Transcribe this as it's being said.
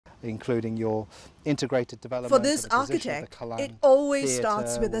including your integrated development. For this architect, it always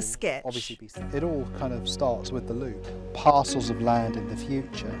starts with a sketch. It all kind of starts with the loop. Parcels of land in the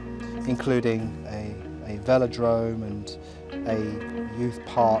future, including a velodrome and a youth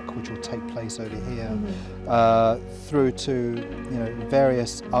park, which will take place over here, through to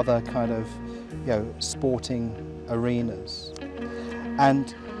various other kind of sporting arenas.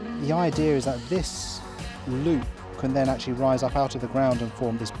 And the idea is that this loop can then actually rise up out of the ground and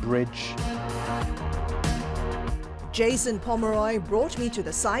form this bridge. Jason Pomeroy brought me to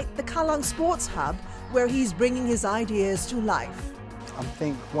the site, the Kallang Sports Hub, where he's bringing his ideas to life. I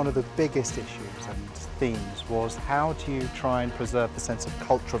think one of the biggest issues and themes was, how do you try and preserve the sense of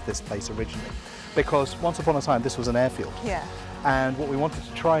culture of this place originally? Because once upon a time this was an airfield. Yeah. And what we wanted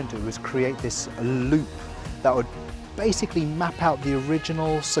to try and do was create this loop that would basically map out the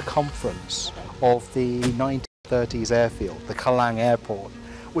original circumference of the 1930s airfield, the Kallang Airport,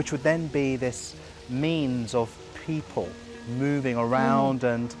 which would then be this means of people moving around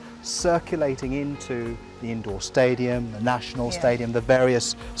and circulating into the indoor stadium, the national stadium, the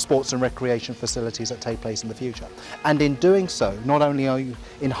various sports and recreation facilities that take place in the future. And in doing so, not only are you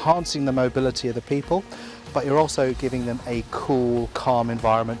enhancing the mobility of the people, but you're also giving them a cool, calm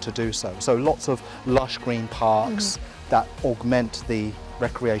environment to do so. So lots of lush green parks that augment the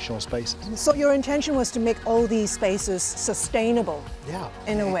recreational spaces. So your intention was to make all these spaces sustainable,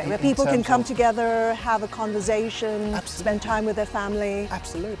 in a way, where people can come together, have a conversation, spend time with their family.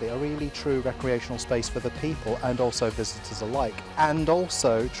 Absolutely, a really true recreational space for the people and also visitors alike, and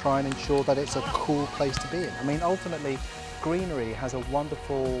also try and ensure that it's a cool place to be in. I mean, ultimately, greenery has a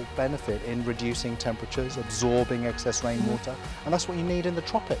wonderful benefit in reducing temperatures, absorbing excess rainwater, and that's what you need in the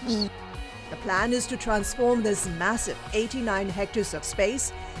tropics. The plan is to transform this massive 89 hectares of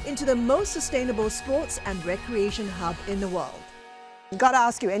space into the most sustainable sports and recreation hub in the world. Got to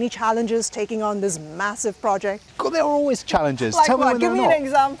ask you, any challenges taking on this massive project? God, there are always challenges. Like Tell me what? when Give me an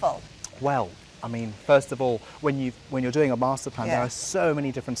example. Well, I mean, first of all, when you're doing a master plan, there are so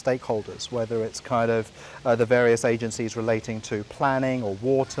many different stakeholders, whether it's kind of the various agencies relating to planning or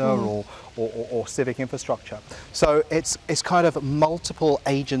water or civic infrastructure. So it's kind of multiple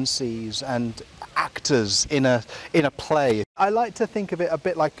agencies and actors in a play. I like to think of it a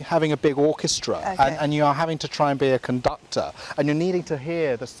bit like having a big orchestra, and you are having to try and be a conductor, and you're needing to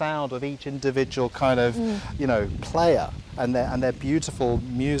hear the sound of each individual kind of player and their beautiful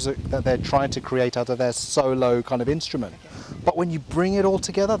music that they're trying to create out of their solo kind of instrument. But when you bring it all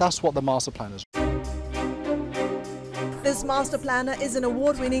together, that's what the master plan is. This master planner is an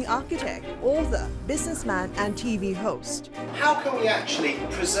award-winning architect, author, businessman and TV host. How can we actually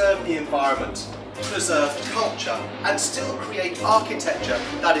preserve the environment, preserve culture and still create architecture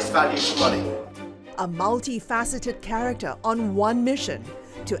that is value for money? A multifaceted character on one mission: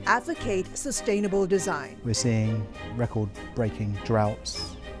 to advocate sustainable design. We're seeing record-breaking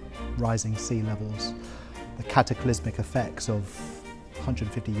droughts, rising sea levels, the cataclysmic effects of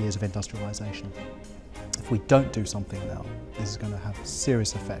 150 years of industrialization. If we don't do something now, this is going to have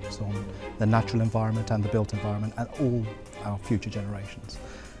serious effects on the natural environment and the built environment and all our future generations.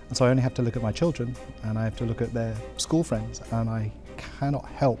 And so I only have to look at my children and I have to look at their school friends, and I cannot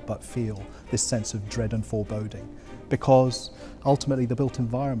help but feel this sense of dread and foreboding, because ultimately the built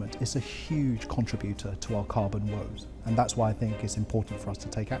environment is a huge contributor to our carbon woes, and that's why I think it's important for us to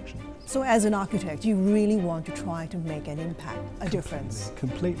take action. So as an architect, you really want to try to make an impact, a difference?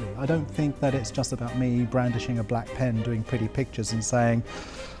 Completely. I don't think that it's just about me brandishing a black pen, doing pretty pictures and saying,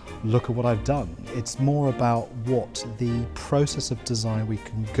 look at what I've done. It's more about what the process of design we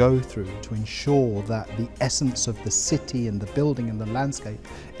can go through to ensure that the essence of the city and the building and the landscape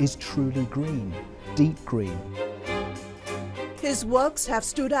is truly green, deep green. His works have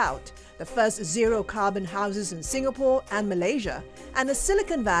stood out: the first zero-carbon houses in Singapore and Malaysia, and a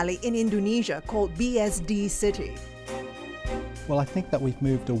Silicon Valley in Indonesia called BSD City. Well, I think that we've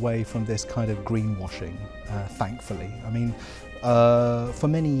moved away from this kind of greenwashing, thankfully. I mean, for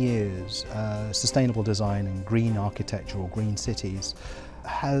many years, sustainable design and green architecture or green cities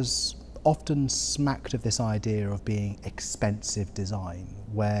has often smacked of this idea of being expensive design,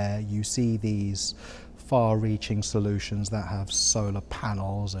 where you see these far-reaching solutions that have solar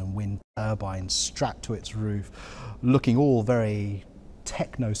panels and wind turbines strapped to its roof, looking all very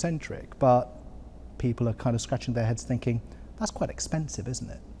technocentric, but people are kind of scratching their heads thinking, that's quite expensive, isn't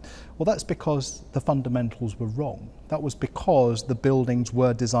it? Well, that's because the fundamentals were wrong. That was because the buildings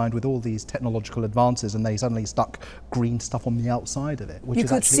were designed with all these technological advances and they suddenly stuck green stuff on the outside of it, which you is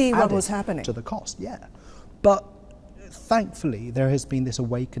could actually see what added was happening to the cost. Yeah, but thankfully, there has been this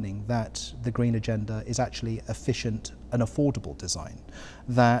awakening that the green agenda is actually efficient and affordable design,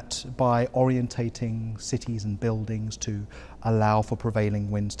 that by orientating cities and buildings to allow for prevailing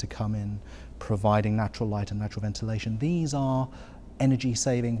winds to come in, providing natural light and natural ventilation, these are energy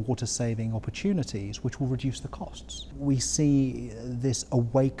saving, water saving opportunities which will reduce the costs. We see this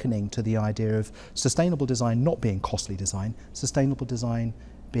awakening to the idea of sustainable design not being costly design, sustainable design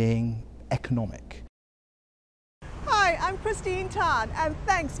being economic. Hi, I'm Christine Tan, and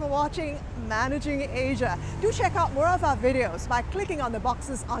thanks for watching Managing Asia. Do check out more of our videos by clicking on the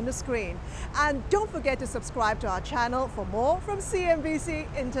boxes on the screen. And don't forget to subscribe to our channel for more from CNBC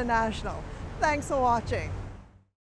International. Thanks for watching.